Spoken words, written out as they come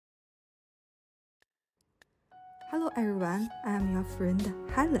Hello everyone, I am your friend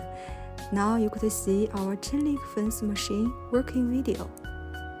Helen. Now you could see our chain link fence machine working video.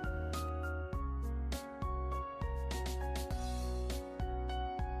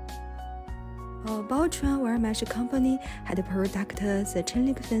 Our Baochuan wire mesh company had produced the chain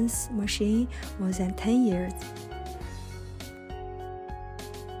link fence machine more than 10 years.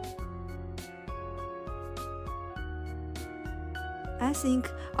 I think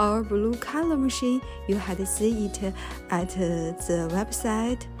our blue color machine, you had seen it at the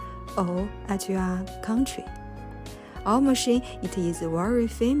website or at your country. Our machine, it is very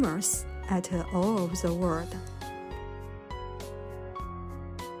famous at all over the world.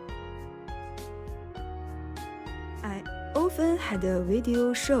 I often had a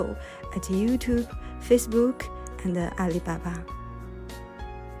video show at YouTube, Facebook, and Alibaba.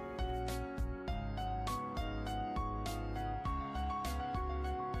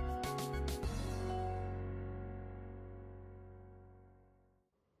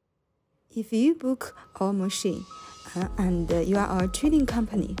 If you book our machine and you are a trading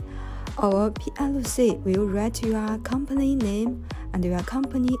company, our PLC will write your company name and your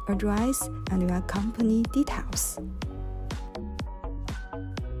company address and your company details.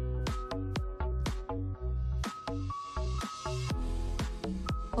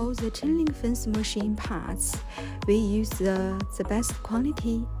 All the chain link fence machine parts, we use the best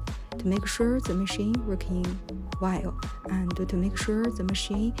quality to make sure the machine working well and to make sure the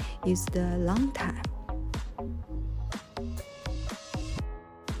machine used a long time.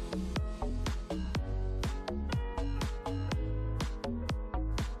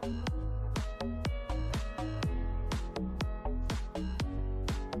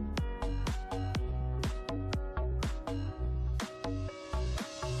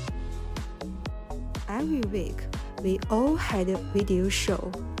 Every week, we all had a video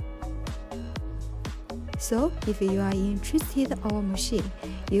show. So, if you are interested in our machine,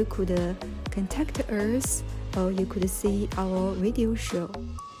 you could contact us or you could see our video show.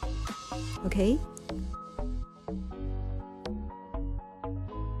 Okay?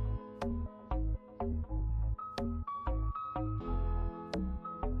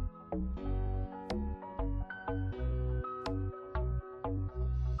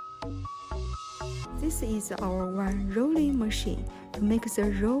 This is our one rolling machine to make the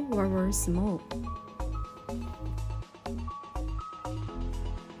roll very small.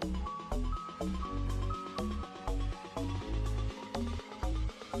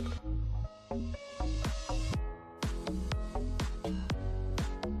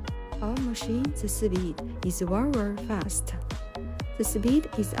 Our machine, the speed is very fast. The speed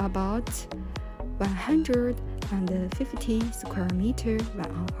is about 150 square meters per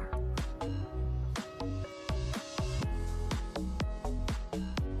hour.